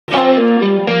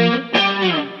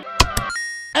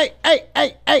Hey,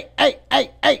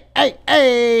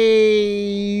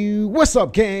 what's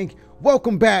up, gang?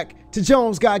 Welcome back to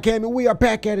JonesGotGame, and we are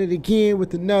back at it again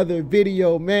with another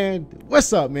video, man.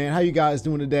 What's up, man? How you guys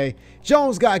doing today?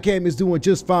 JonesGotGame is doing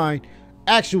just fine.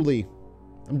 Actually,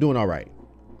 I'm doing all right.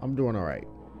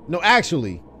 No,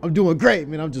 actually, I'm doing great,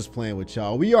 man. I'm just playing with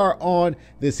y'all. We are on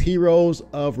this Heroes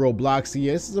of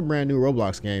ROBLOXIA. This is a brand new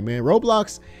Roblox game, man.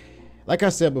 Roblox, like I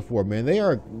said before, man, they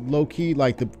are low-key,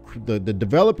 like the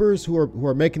developers who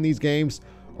are making these games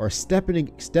are stepping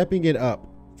it up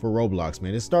for Roblox,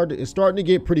 man. It's starting to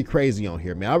get pretty crazy on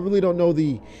here, man. I really don't know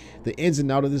the ins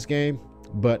and outs of this game,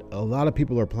 but a lot of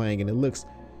people are playing and it looks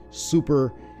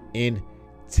super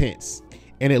intense.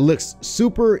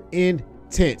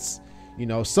 You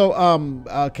know, so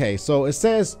okay, so it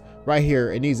says right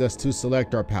here it needs us to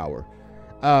select our power,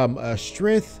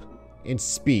 strength and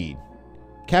speed,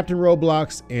 Captain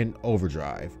Roblox and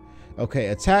overdrive. Okay,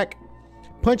 attack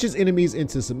punches enemies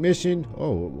into submission.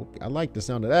 Oh, I like the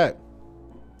sound of that.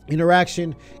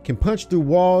 Interaction can punch through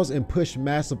walls and push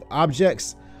massive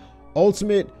objects.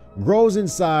 Ultimate grows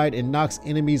inside and knocks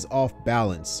enemies off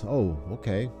balance. Oh,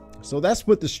 okay. So that's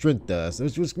what the strength does,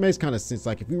 which makes kind of sense.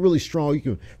 Like if you're really strong, you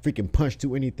can freaking punch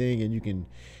through anything and you can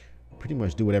pretty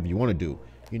much do whatever you want to do,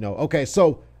 you know. Okay,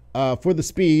 so for the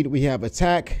speed, we have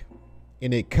attack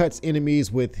and it cuts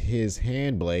enemies with his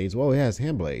hand blades. Well, it has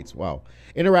hand blades. Wow.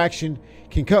 Interaction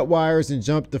can cut wires and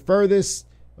jump the furthest.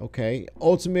 Okay.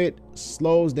 Ultimate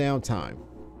slows down time.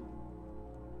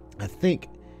 I think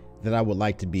that I would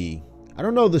like to be, I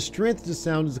don't know, the strength just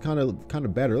sounds kind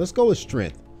of better. Let's go with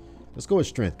strength. Let's go with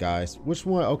strength, guys. Which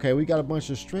one? Okay, we got a bunch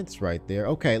of strengths right there.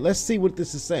 Okay, let's see what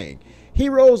this is saying.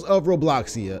 Heroes of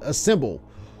ROBLOXIA, assemble.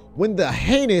 When the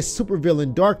heinous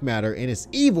supervillain Dark Matter and its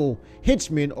evil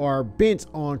henchmen are bent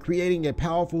on creating a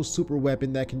powerful super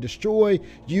weapon that can destroy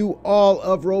you all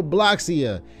of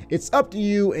ROBLOXIA, it's up to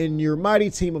you and your mighty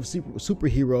team of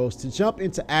superheroes to jump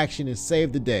into action and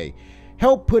save the day.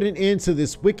 Help put an end to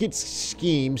this wicked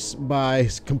schemes by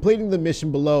completing the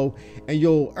mission below, and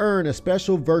you'll earn a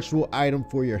special virtual item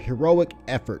for your heroic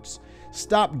efforts.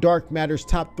 Stop Dark Matter's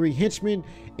top 3 henchmen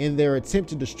in their attempt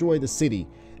to destroy the city.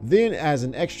 Then, as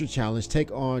an extra challenge,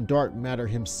 take on Dark Matter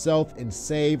himself and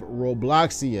save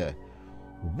ROBLOXIA.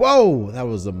 Whoa, that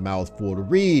was a mouthful to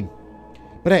read.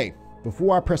 But hey,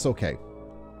 before I press OK,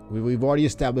 we've already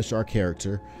established our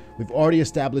character. We've already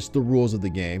established the rules of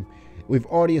the game. We've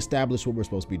already established what we're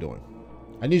supposed to be doing.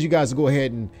 I need you guys to go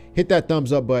ahead and hit that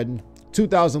thumbs up button.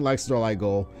 2,000 likes is our like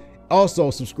goal.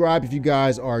 Also, subscribe if you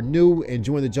guys are new and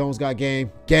join the JonesGotGame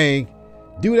gang.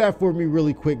 Do that for me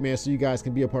really quick, man, so you guys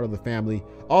can be a part of the family.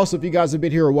 Also, if you guys have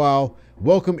been here a while,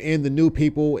 welcome in the new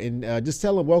people and just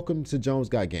tell them welcome to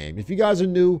JonesGotGame. If you guys are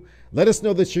new, let us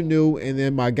know that you're new, and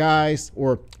then my guys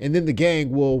and then the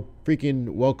gang will freaking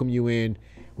welcome you in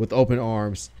with open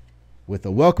arms with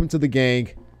a welcome to the gang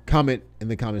comment in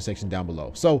the comment section down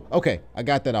below. So, okay, I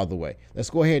got that out of the way. Let's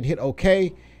go ahead and hit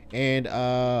OK. And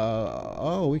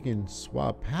oh, we can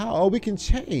swap. How? Oh, we can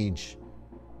change.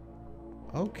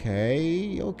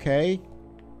 Okay.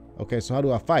 So how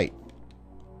do I fight?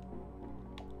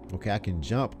 Okay, I can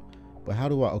jump, but how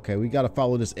do I? Okay, we got to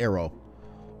follow this arrow.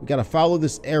 We got to follow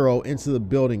this arrow into the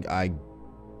building, I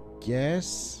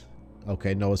guess.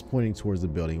 Okay, no, it's pointing towards the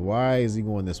building. Why is he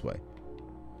going this way?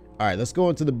 All right, let's go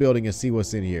into the building and see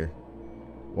what's in here.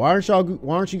 Why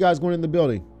aren't you guys going in the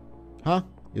building? Huh?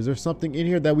 Is there something in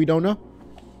here that we don't know?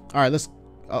 All right, let's.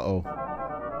 Ooh.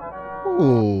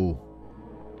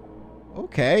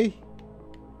 Okay.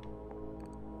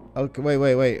 Okay,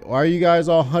 wait. Why are you guys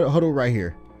all huddled right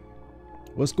here?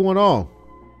 What's going on?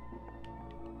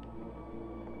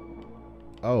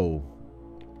 Oh.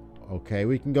 Okay,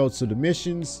 we can go to the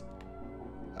missions.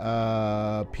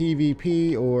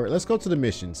 PvP, or let's go to the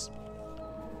missions.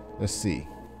 Let's see.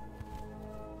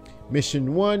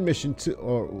 Mission 1, mission 2,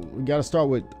 or we got to start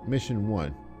with mission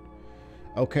 1.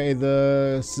 Okay,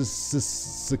 the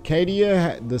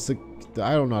Cicadia,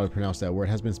 I don't know how to pronounce that word,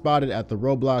 has been spotted at the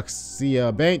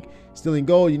ROBLOXIA bank stealing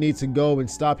gold. You need to go and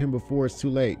stop him before it's too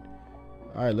late.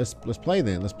 All right, let's play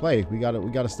then. Let's play. We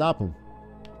gotta stop him.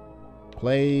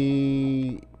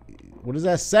 Play. What does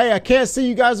that say? I can't see.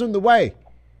 You guys are in the way.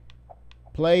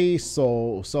 Play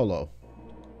solo.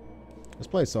 Let's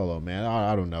play solo, man.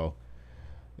 I don't know.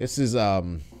 This is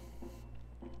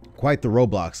quite the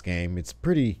Roblox game. It's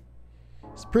pretty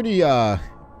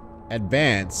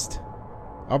advanced.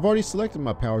 I've already selected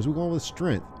my powers. We're going with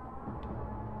strength.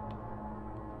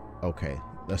 Okay,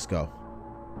 let's go.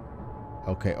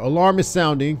 Okay, alarm is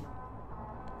sounding.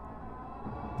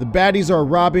 The baddies are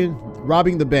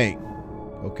robbing the bank.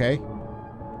 Okay.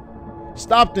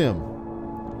 Stop them.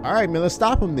 All right, man, let's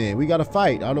stop him then. We got to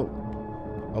fight. I don't.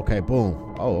 Okay,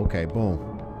 boom. Oh, okay, boom.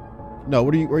 No,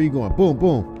 where are you going? Boom,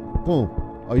 boom,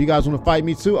 boom. Oh, you guys want to fight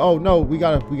me too? Oh, no, we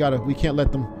can't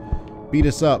let them beat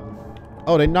us up.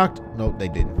 Oh, they knocked. No, they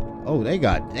didn't. Oh, they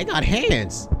got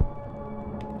hands.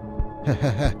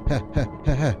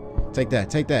 Take that,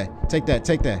 take that, take that,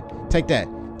 take that, take that,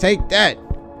 take that.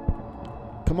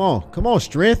 Come on,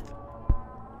 Strength.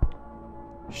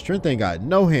 Strength ain't got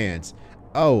no hands.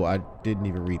 Oh, I didn't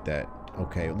even read that.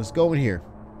 Okay, let's go in here.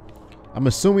 I'm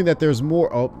assuming that there's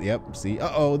more. Oh, yep, see.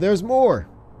 Uh-oh, there's more.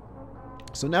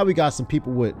 So now we got some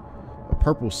people with a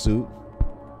purple suit.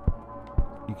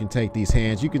 You can take these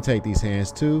hands. You can take these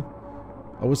hands too.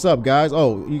 Oh, what's up, guys?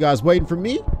 Oh, you guys waiting for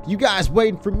me? You guys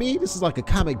waiting for me? This is like a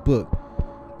comic book.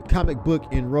 A comic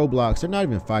book in Roblox. They're not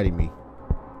even fighting me.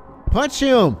 Punch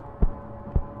him.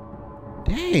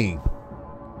 Dang.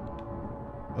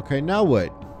 Okay, now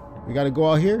what? We got to go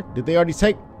out here? Did they already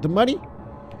take the money?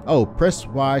 Oh, press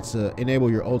Y to enable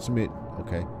your ultimate.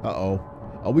 Okay. Uh-oh.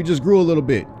 Oh, we just grew a little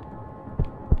bit.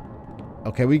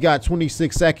 Okay, we got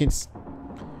 26 seconds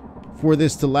for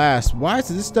this to last. Why is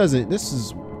this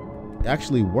is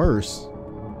actually worse.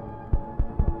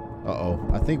 Uh-oh.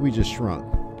 I think we just shrunk.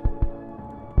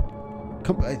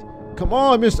 Come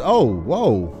on, Mr. Oh,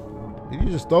 whoa. Did you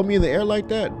just throw me in the air like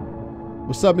that?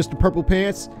 What's up, Mr. Purple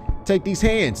Pants? Take these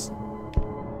hands.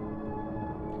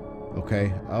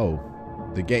 Okay. Oh,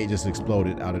 the gate just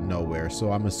exploded out of nowhere.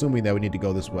 So I'm assuming that we need to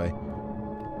go this way.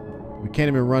 We can't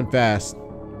even run fast.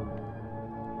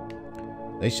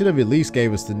 They should have at least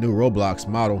gave us the new Roblox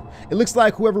model. It looks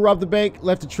like whoever robbed the bank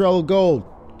left a trail of gold.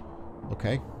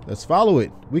 Okay, let's follow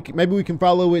it. Maybe we can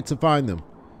follow it to find them.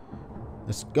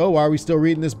 Let's go. Why are we still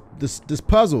reading this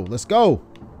puzzle? Let's go.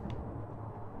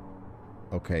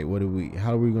 Okay,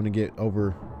 how are we going to get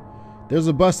over? There's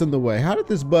a bus in the way. How did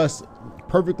this bus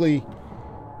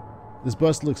this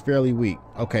bus looks fairly weak.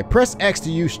 Okay, press X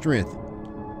to use strength.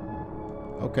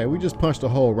 Okay, we just punched a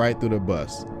hole right through the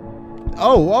bus.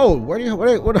 Oh, where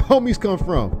the homies come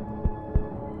from?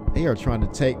 They are trying to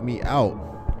take me out.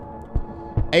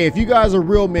 Hey, if you guys are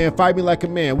real, man, fight me like a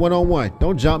man, one-on-one.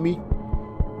 Don't jump me.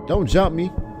 Don't jump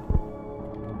me.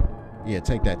 Yeah,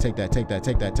 take that, take that, take that,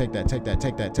 take that, take that, take that,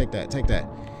 take that, take that, take that,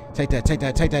 take that, take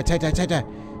that, take that, take that, take that,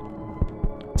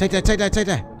 take that, take that, take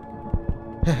that.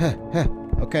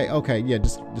 Okay, yeah,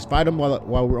 just fight them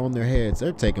while we're on their heads.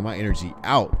 They're taking my energy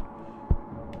out.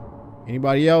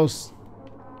 Anybody else?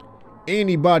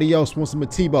 Anybody else wants some of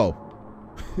Tebow?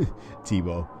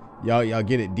 Tebow. Y'all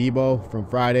get it, Debo from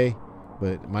Friday,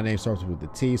 but my name starts with the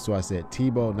T, so I said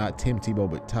Tebow, not Tim Tebow,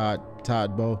 but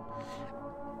Todd Bow.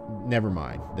 Never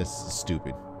mind. That's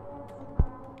stupid.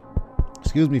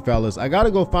 Excuse me, fellas. I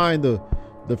gotta go find the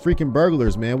freaking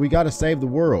burglars, man. We gotta save the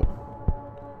world.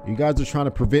 You guys are trying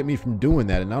to prevent me from doing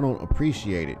that, and I don't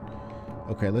appreciate it.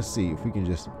 Okay, let's see if we can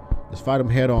just fight them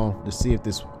head on to see if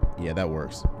this. Yeah, that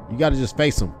works. You gotta just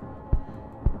face them.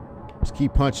 Just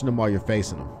keep punching them while you're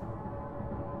facing them.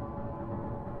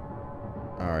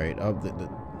 All right.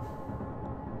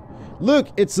 Look,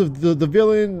 it's the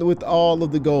villain with all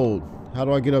of the gold. How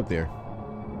do I get up there?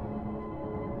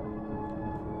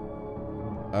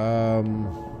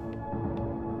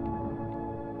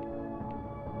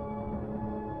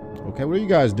 Okay, what are you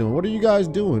guys doing? What are you guys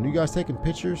doing? You guys taking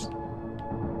pictures?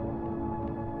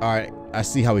 All right, I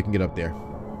see how we can get up there.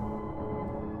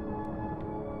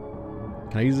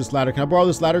 Can I use this ladder? Can I borrow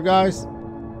this ladder, guys?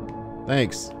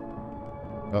 Thanks.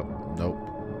 Oh, nope.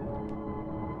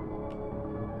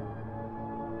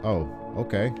 Oh,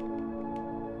 okay.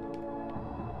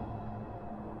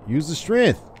 Use the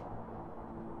strength.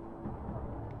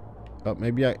 Oh,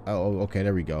 maybe oh, okay,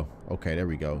 there we go. Okay, there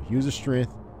we go. Use the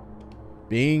strength.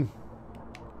 Bing.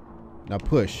 Now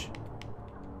push.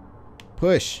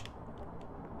 Push.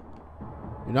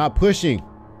 You're not pushing.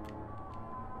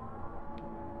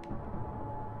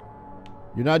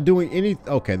 You're not doing any.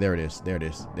 Okay, there it is. There it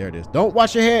is. There it is. Don't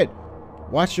watch your head.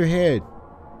 Watch your head.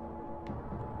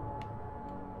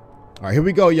 All right, here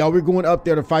we go, y'all. We're going up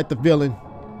there to fight the villain.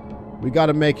 We got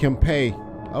to make him pay.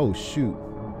 Oh, shoot.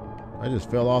 I just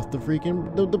fell off the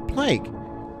freaking the plank.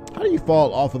 How do you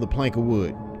fall off of the plank of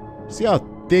wood? See how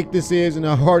thick this is and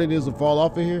how hard it is to fall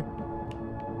off of here?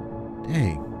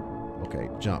 Dang. Okay,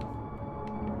 jump.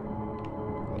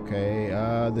 Okay,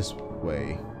 this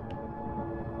way.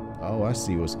 Oh, I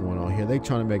see what's going on here. They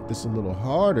trying to make this a little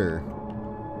harder.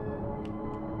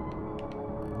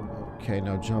 Okay,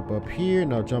 now jump up here.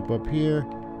 Now jump up here.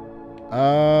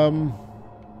 Can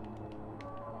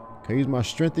I use my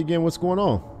strength again? What's going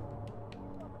on?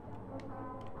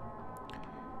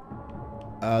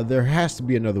 There has to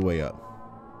be another way up.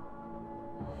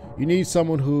 You need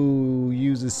someone who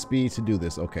uses speed to do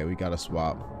this. Okay, we gotta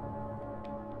swap.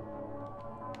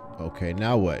 Okay,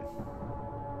 now what?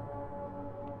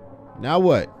 Now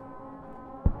what?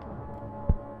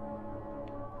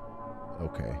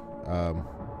 Okay.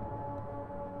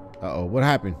 Uh-oh, what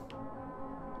happened?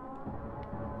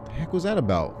 The heck was that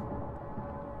about?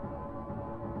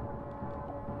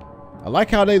 I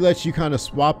like how they let you kind of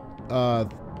swap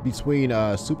between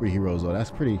superheroes though.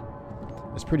 That's pretty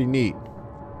neat.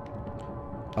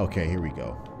 Okay, here we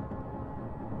go.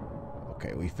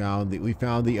 Okay, we found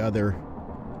the other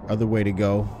way to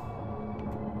go.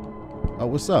 Oh,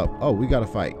 what's up? Oh, we gotta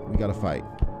fight. We gotta fight.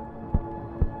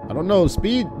 I don't know.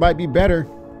 Speed might be better.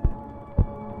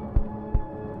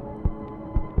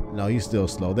 No, he's still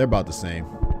slow. They're about the same.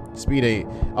 Speed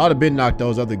ain't. I would have been knocked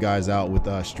those other guys out with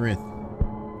strength.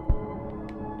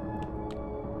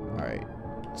 All right,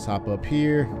 let's hop up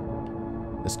here.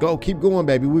 Let's go. Keep going,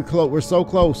 baby. We're close. We're so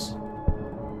close.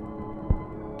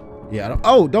 Yeah.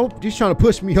 Don't. He's trying to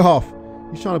push me off.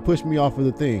 He's trying to push me off of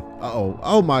the thing. Uh-oh.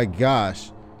 Oh my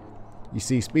gosh. You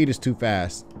see, speed is too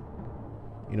fast.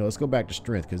 You know, let's go back to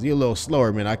strength because he's a little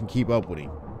slower, man. I can keep up with him.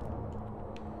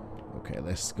 Okay,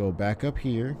 let's go back up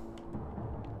here.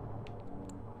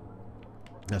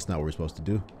 That's not what we're supposed to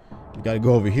do. We got to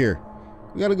go over here.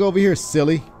 We got to go over here,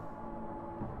 silly.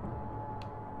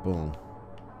 Boom.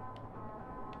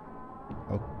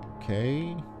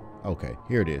 Okay. Okay,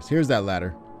 here it is. Here's that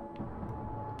ladder.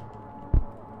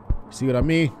 See what I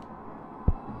mean?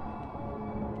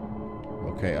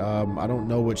 Okay, I don't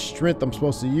know which strength I'm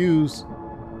supposed to use.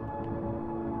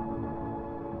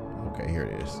 Okay, here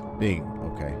it is. Bing.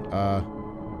 Okay.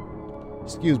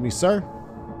 Excuse me, sir.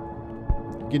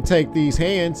 You can take these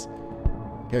hands.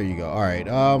 Here you go. All right.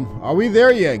 Are we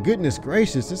there yet? Goodness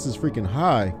gracious, this is freaking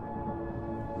high.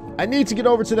 I need to get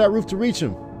over to that roof to reach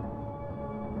him.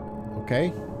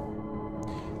 Okay.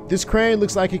 This crane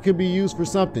looks like it could be used for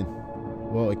something.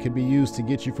 Well, it could be used to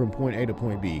get you from point A to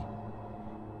point B.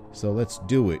 So let's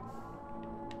do it.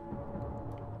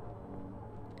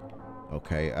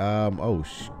 Okay, oh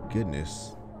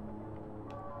goodness.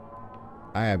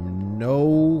 I have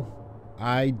no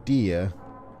idea.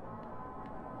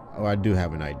 Oh, I do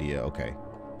have an idea. Okay.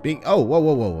 Oh,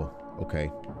 whoa.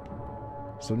 Okay.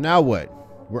 So now what?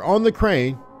 We're on the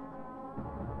crane.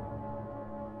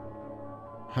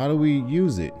 How do we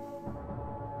use it?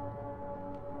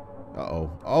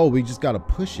 Uh-oh. Oh, we just gotta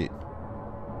push it.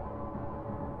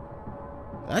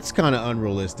 That's kind of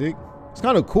unrealistic. It's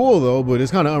kind of cool though, but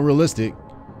it's kind of unrealistic.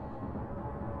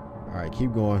 All right,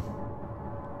 keep going.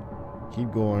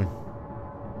 Keep going.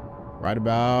 Right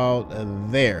about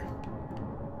there.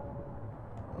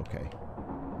 Okay.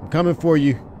 I'm coming for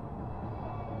you.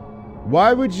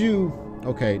 Why would you...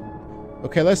 Okay.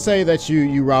 Okay, let's say that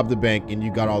you robbed the bank and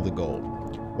you got all the gold.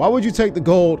 Why would you take the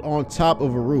gold on top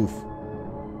of a roof?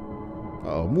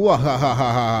 Uh-oh.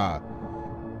 Muahahaha.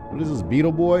 What is this,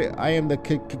 Beetle Boy? I am the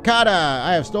Cicada.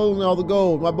 I have stolen all the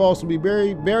gold. My boss will be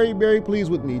very, very, very pleased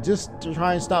with me. Just to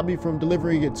try and stop me from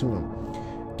delivering it to him.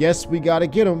 Guess we gotta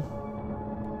get him.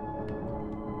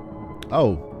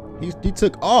 Oh, he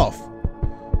took off.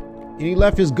 And he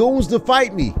left his goons to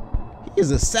fight me. He is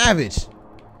a savage.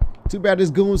 Too bad his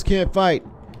goons can't fight.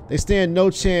 They stand no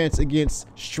chance against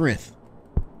strength.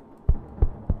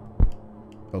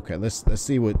 Okay, let's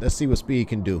see what Speed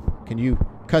can do. Can you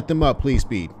cut them up, please,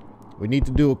 Speed? We need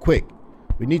to do it quick.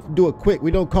 We need to do it quick.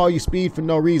 We don't call you Speed for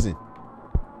no reason.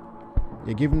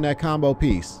 Yeah, give him that combo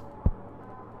piece.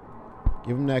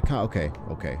 Give him that okay,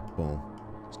 boom.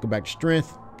 Let's go back to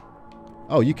strength.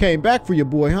 Oh, you came back for your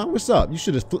boy, huh? What's up? You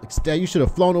should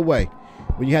have flown away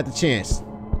when you had the chance.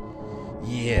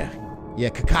 Yeah,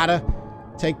 Cicada.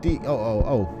 Take the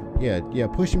yeah,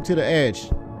 push him to the edge.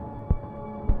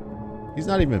 He's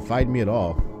not even fighting me at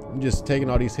all. I'm just taking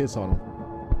all these hits on him.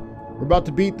 We're about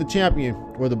to beat the champion,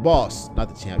 or the boss. Not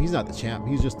the champ. He's not the champ.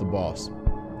 He's just the boss.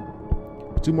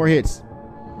 2 more hits.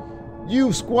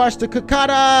 You've squashed the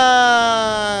Cicada!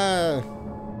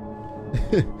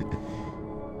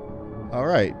 All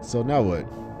right, so now what?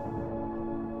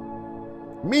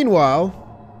 Meanwhile,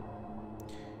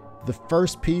 the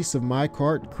first piece of my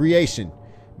cart creation.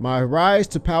 My rise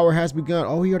to power has begun.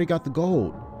 Oh, he already got the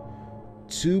gold.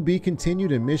 To be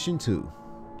continued in mission 2.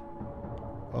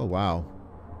 Oh, wow.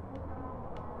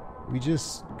 We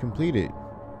just completed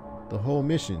the whole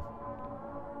mission.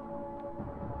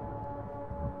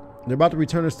 They're about to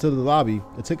return us to the lobby.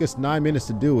 It took us 9 minutes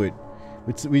to do it.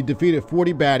 We defeated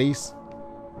 40 baddies.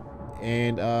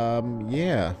 And,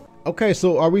 yeah. Okay,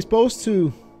 so are we supposed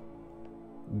to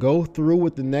go through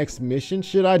with the next mission?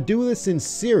 Should I do this in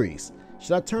series?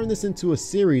 Should I turn this into a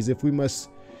series if we must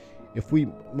if we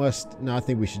must, no, I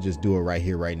think we should just do it right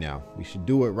here, right now. We should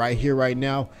do it right here, right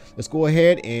now. Let's go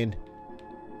ahead and,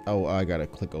 oh, I gotta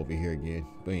click over here again.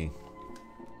 Bang.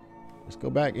 Let's go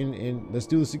back and let's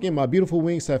do this again. My beautiful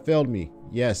wings have failed me.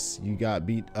 Yes, you got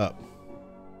beat up.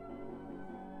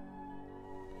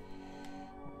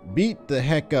 Beat the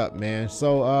heck up, man.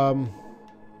 So,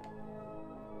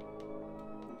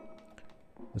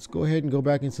 let's go ahead and go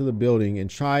back into the building and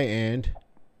try and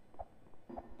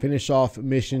finish off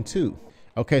mission 2.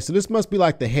 Okay, so this must be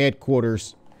like the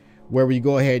headquarters where we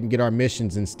go ahead and get our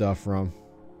missions and stuff from.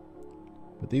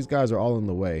 But these guys are all in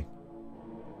the way.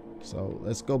 So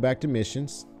let's go back to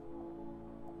missions.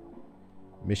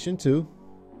 Mission 2.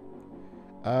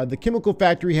 The chemical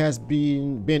factory has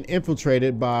been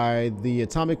infiltrated by the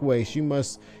atomic waste. You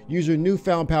must use your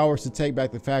newfound powers to take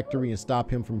back the factory and stop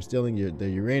him from stealing the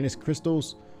Uranus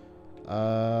crystals.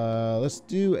 Let's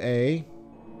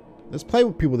play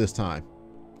with people this time.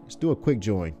 Let's do a quick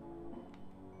join.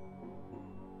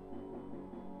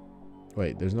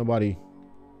 Wait, there's nobody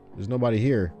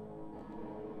here.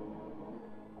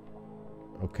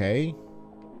 Okay.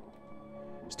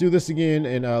 Let's do this again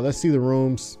and let's see the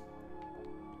rooms.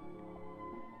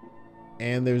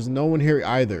 And there's no one here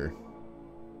either.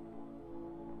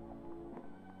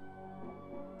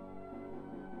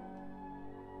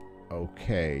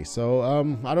 Okay, so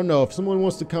I don't know if someone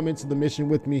wants to come into the mission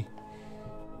with me.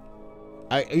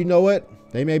 You know what?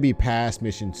 They may be past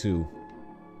mission 2.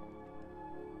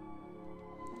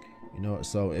 You know,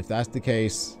 so if that's the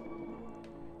case,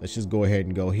 let's just go ahead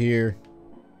and go here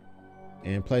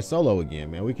and play solo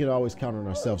again, man. We can always count on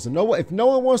ourselves. So if no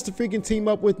one wants to freaking team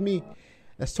up with me,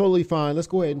 that's totally fine. Let's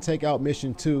go ahead and take out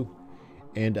mission 2.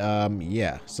 And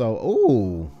yeah. So,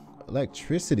 ooh,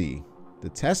 electricity. The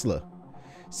Tesla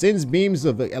sends beams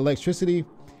of electricity,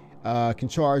 can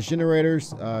charge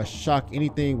generators, shock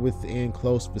anything within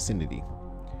close vicinity.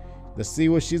 Let's see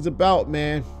what she's about,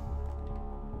 man.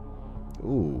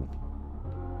 Ooh.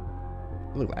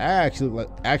 Look, I actually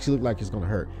look like it's gonna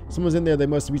hurt. Someone's in there. They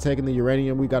must be taking the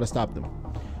uranium. We gotta stop them.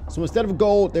 So instead of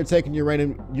gold, they're taking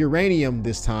uranium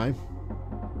this time.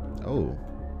 Oh.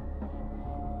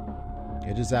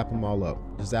 Yeah, just zap them all up.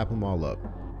 Just zap them all up.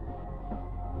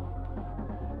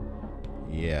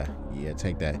 Yeah,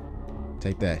 take that.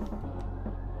 Take that.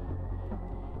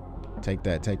 Take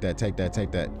that, take that, take that,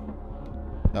 take that.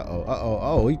 Uh-oh, uh-oh,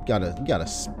 oh, he got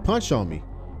a punch on me.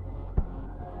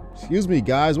 Excuse me,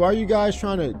 guys. Why are you guys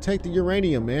trying to take the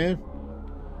uranium, man?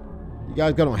 You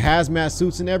guys got on hazmat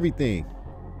suits and everything.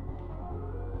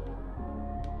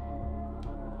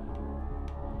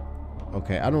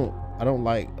 Okay, I don't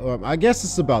like, I guess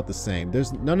it's about the same.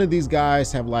 There's none of these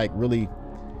guys have like really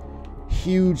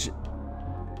huge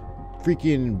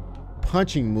freaking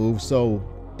punching moves, so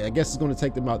I guess it's going to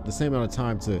take them about the same amount of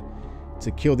time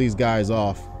to kill these guys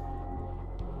off.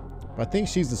 But I think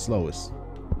she's the slowest.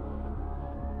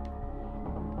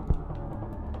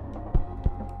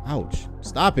 Ouch.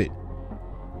 Stop it.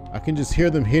 I can just hear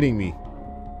them hitting me.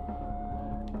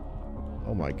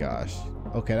 Oh my gosh.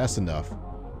 Okay, that's enough.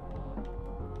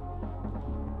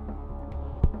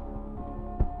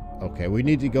 Okay, we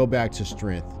need to go back to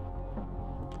strength.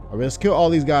 All right, let's kill all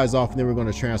these guys off and then we're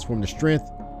going to transform to strength.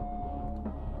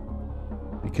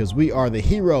 Because we are the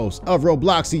heroes of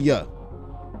Robloxia.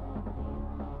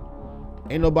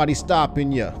 Ain't nobody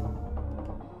stopping ya.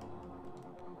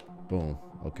 Boom.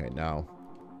 Okay, now.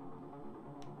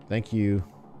 Thank you.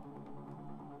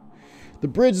 The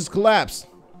bridge has collapsed.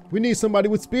 We need somebody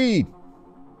with speed.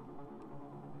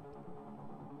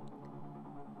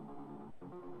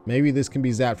 Maybe this can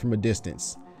be zapped from a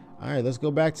distance. All right, let's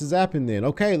go back to zapping then.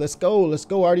 Okay, let's go. Let's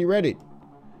go. Already read it.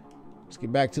 Let's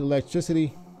get back to the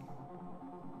electricity.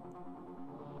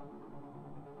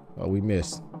 Oh, we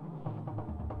missed.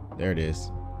 There it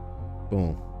is.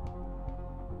 Boom.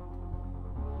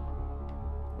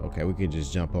 Okay, we can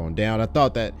just jump on down. I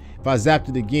thought that if I zapped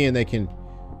it again, they can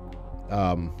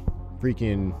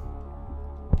freaking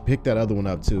pick that other one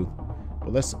up too.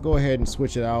 But let's go ahead and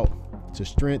switch it out to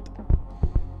strength.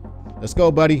 Let's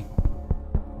go, buddy.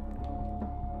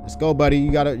 Let's go, buddy.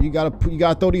 You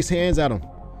gotta throw these hands at him.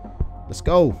 Let's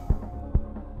go.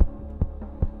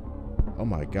 Oh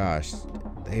my gosh,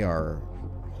 they are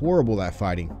horrible at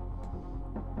fighting.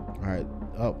 All right.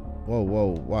 Oh, whoa, whoa,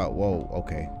 wow, whoa.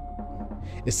 Okay.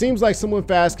 It seems like someone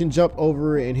fast can jump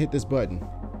over and hit this button.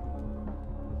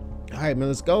 All right, man.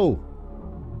 Let's go.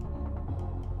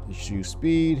 Issue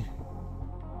speed.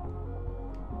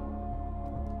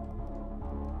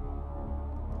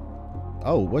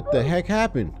 Oh, what the heck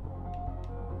happened?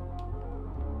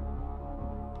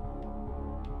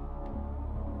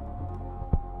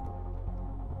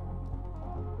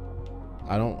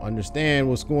 I don't understand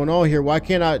what's going on here. Why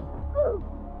can't I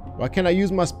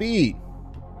use my speed?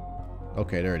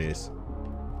 Okay, there it is.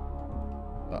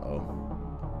 Uh-oh.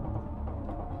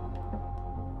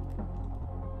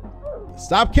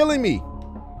 Stop killing me.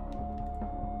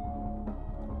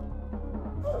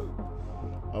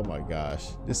 Oh my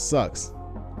gosh, this sucks.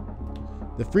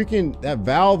 That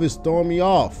valve is throwing me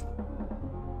off.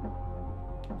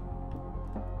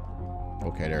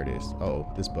 Okay, there it is.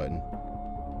 Uh-oh, this button.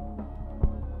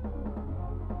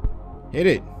 Hit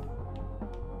it.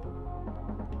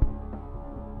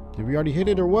 Did we already hit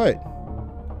it or what?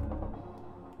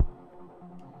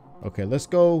 Okay, let's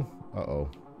go.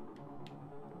 Uh-oh.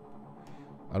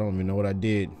 I don't even know what I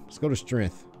did. Let's go to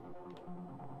strength.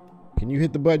 Can you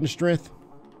hit the button strength?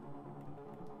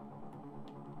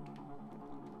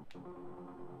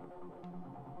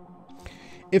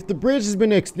 If the bridge has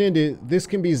been extended, this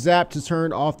can be zapped to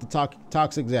turn off the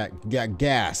toxic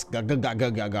gas.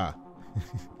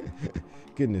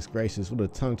 Goodness gracious, what a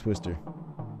tongue twister.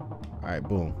 All right,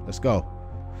 boom. Let's go.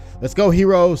 Let's go,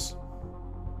 heroes.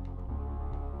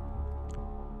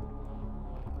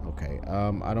 Okay,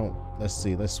 let's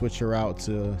see. Let's switch her out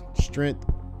to strength.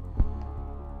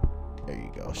 There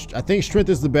you go. I think strength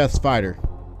is the best fighter.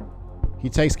 He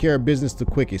takes care of business the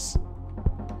quickest.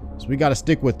 So we got to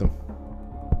stick with him.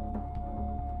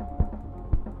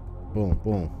 Boom,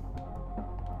 boom.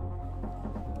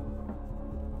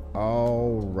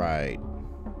 All right.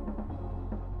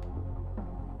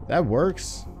 That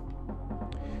works.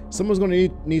 Someone's going to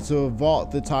need to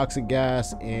vault the toxic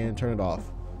gas and turn it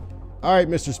off. All right,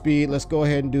 Mr. Speed, let's go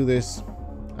ahead and do this.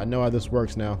 I know how this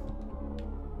works now.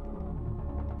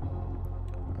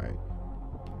 All right.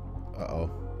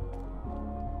 Uh-oh.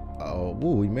 Uh-oh.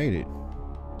 Ooh, we made it.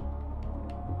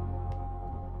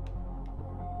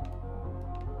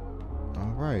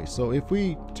 All right, so if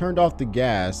we turned off the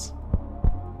gas.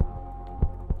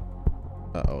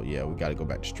 Uh-oh, yeah, we got to go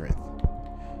back to strength.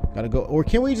 Got to go. Or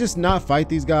can we just not fight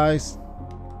these guys?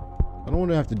 I don't want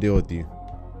to have to deal with you.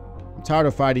 I'm tired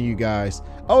of fighting you guys.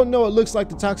 Oh no, it looks like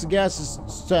the toxic gas is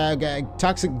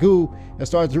toxic goo has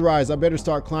started to rise. I better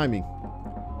start climbing.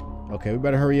 Okay, we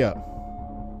better hurry up.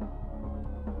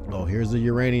 Oh, here's the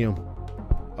uranium.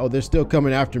 Oh, they're still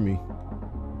coming after me.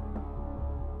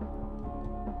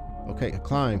 Okay,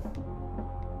 climb.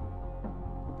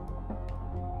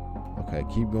 Okay,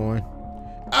 keep going.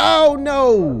 Oh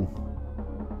no!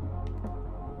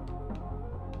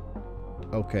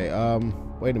 Okay,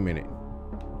 wait a minute.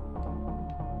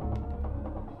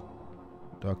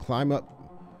 Do I climb up?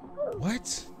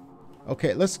 What?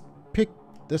 Okay, let's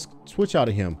switch out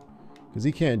of him because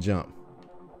he can't jump.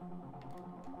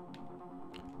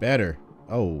 Better.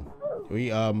 Oh,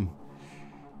 we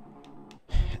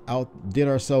outdid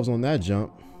ourselves on that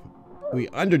jump. We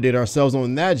underdid ourselves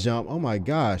on that jump. Oh my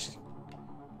gosh.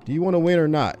 Do you want to win or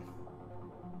not?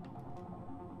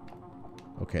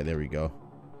 Okay, there we go.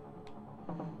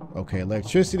 Okay,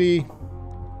 electricity.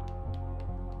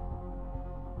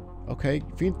 Okay,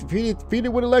 feed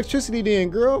it with electricity then,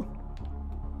 girl.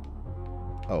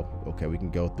 Oh, okay, we can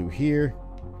go through here.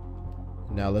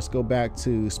 Now let's go back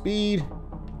to speed.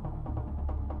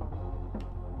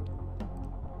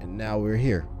 And now we're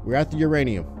here. We're at the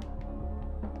uranium.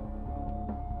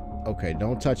 Okay,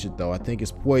 don't touch it though. I think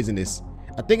it's poisonous.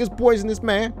 I think it's poisonous,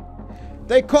 man.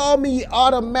 They call me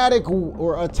automatic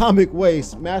or atomic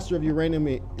waste, master of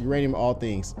uranium all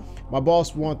things. My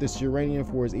boss wants this uranium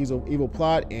for his evil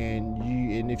plot,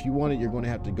 and if you want it, you're going to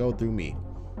have to go through me.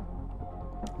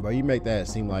 But you make that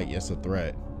seem like it's a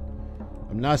threat.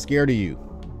 I'm not scared of you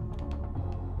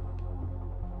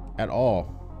at all.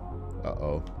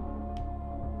 Uh-oh.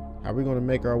 How are we going to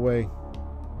make our way?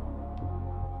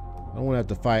 I don't want to have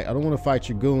to fight. I don't want to fight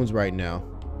your goons right now.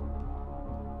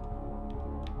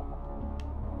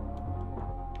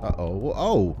 Uh-oh. Well,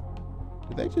 oh.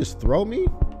 Did they just throw me?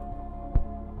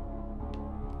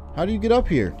 How do you get up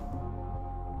here?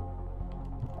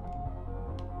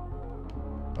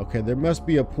 Okay, there must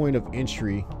be a point of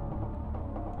entry.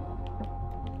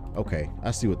 Okay,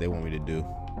 I see what they want me to do.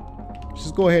 Let's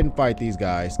just go ahead and fight these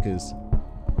guys, because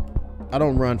I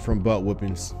don't run from butt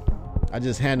whoopings. I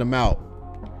just hand them out.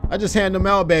 I just hand them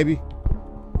out, baby.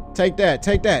 Take that.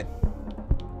 Take that.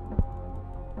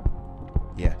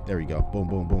 Yeah, there we go. Boom,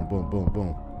 boom, boom, boom, boom,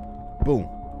 boom. Boom.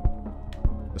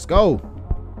 Let's go.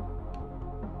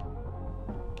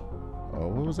 Oh,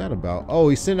 what was that about? Oh,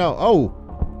 he sent out. Oh,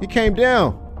 he came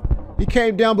down. He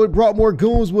came down, but brought more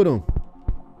goons with him.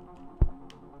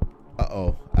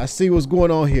 Uh-oh. I see what's going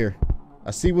on here.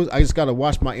 I just got to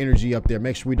watch my energy up there.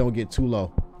 Make sure we don't get too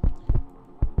low.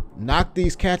 Knock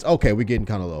these cats. Okay, we're getting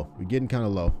kind of low. We're getting kind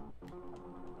of low.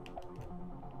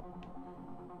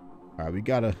 All right, we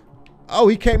gotta. Oh,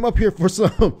 he came up here for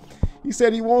some. He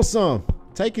said he wants some.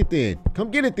 Take it then. Come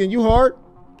get it then. You hard.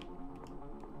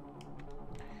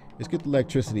 Let's get the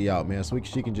electricity out, man, so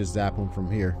she can just zap him from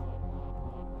here.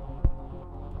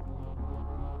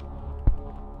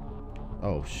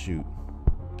 Oh, shoot.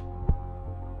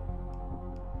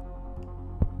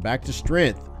 Back to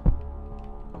strength.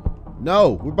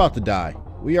 No, we're about to die.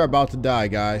 We are about to die,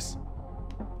 guys.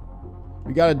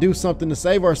 We got to do something to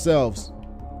save ourselves.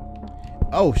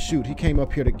 Oh, shoot. He came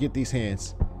up here to get these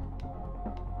hands.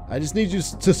 I just need you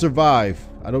to survive.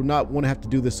 I do not want to have to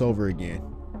do this over again.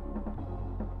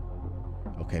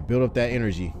 Okay, build up that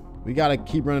energy. We got to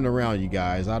keep running around, you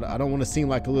guys. I don't want to seem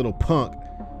like a little punk.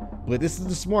 But this is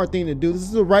the smart thing to do. This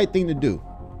is the right thing to do.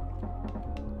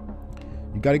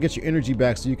 You got to get your energy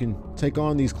back so you can take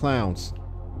on these clowns.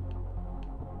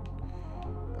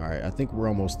 All right, I think we're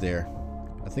almost there.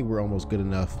 I think we're almost good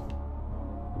enough.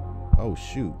 Oh,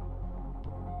 shoot.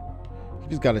 He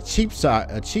just got a cheap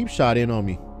shot in on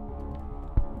me.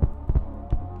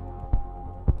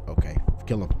 Okay,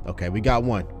 kill him. Okay, we got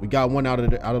one. We got one out of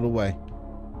the way.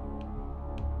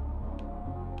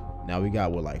 Now we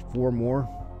got what, like 4 more?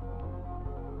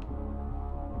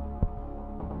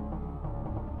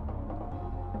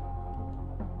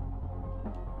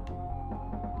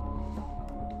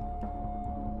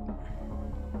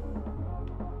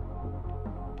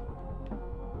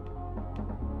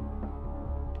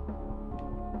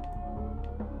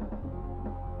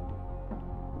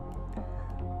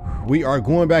 We are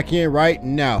going back in right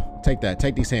now. Take that.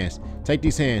 Take these hands. Take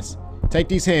these hands. Take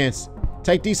these hands.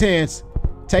 Take these hands.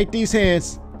 Take these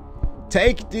hands.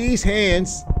 Take these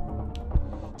hands.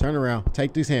 Turn around.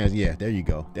 Take these hands. Yeah, there you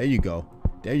go. There you go.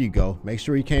 There you go. Make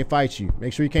sure he can't fight you.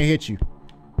 Make sure he can't hit you.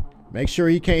 Make sure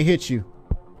he can't hit you.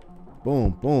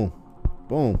 Boom, boom,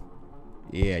 boom.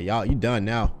 Yeah, y'all, you done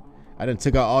now. I done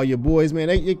took out all your boys, man.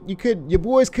 Your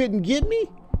boys couldn't get me.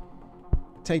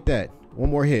 Take that. One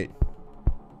more hit.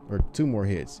 Or 2 more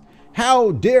hits.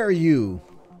 How dare you?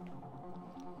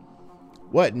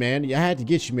 What, man? I had to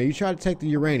get you, man. You try to take the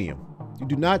uranium. You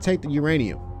do not take the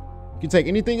uranium. You can take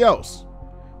anything else,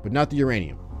 but not the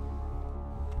uranium.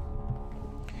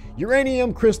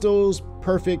 Uranium crystals,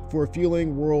 perfect for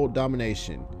fueling world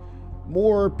domination.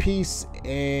 More peace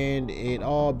and it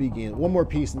all begins. One more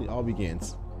piece and it all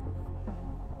begins.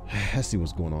 Let's see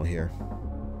what's going on here.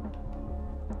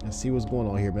 Let's see what's going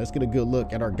on here, man. Let's get a good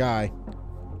look at our guy.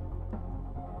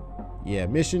 Yeah,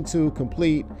 mission 2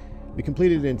 complete. We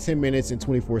completed it in 10 minutes and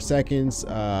 24 seconds.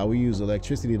 We used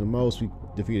electricity the most. We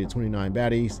defeated 29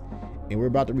 baddies, and we're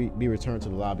about to be returned to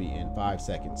the lobby in 5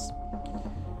 seconds.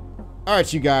 All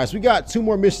right, you guys, we got 2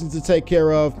 more missions to take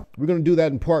care of. We're gonna do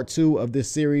that in part 2 of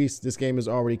this series. This game is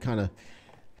already kind of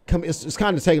it's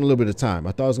kind of taking a little bit of time.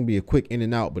 I thought it was gonna be a quick in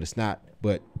and out, but it's not.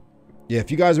 But yeah, if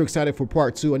you guys are excited for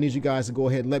part 2, I need you guys to go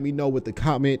ahead and let me know with a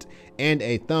comment and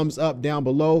a thumbs up down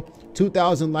below.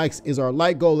 2,000 likes is our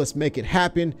like goal. Let's make it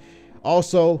happen.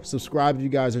 Also, subscribe if you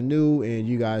guys are new, and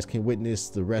you guys can witness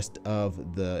the rest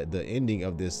of the ending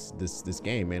of this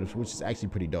game, man, which is actually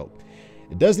pretty dope.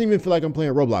 It doesn't even feel like I'm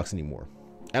playing Roblox anymore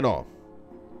at all.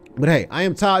 But hey, I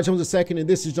am Todd Jones II, and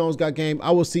this is JonesGotGame.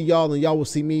 I will see y'all, and y'all will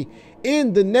see me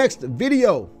in the next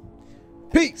video.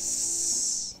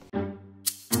 Peace.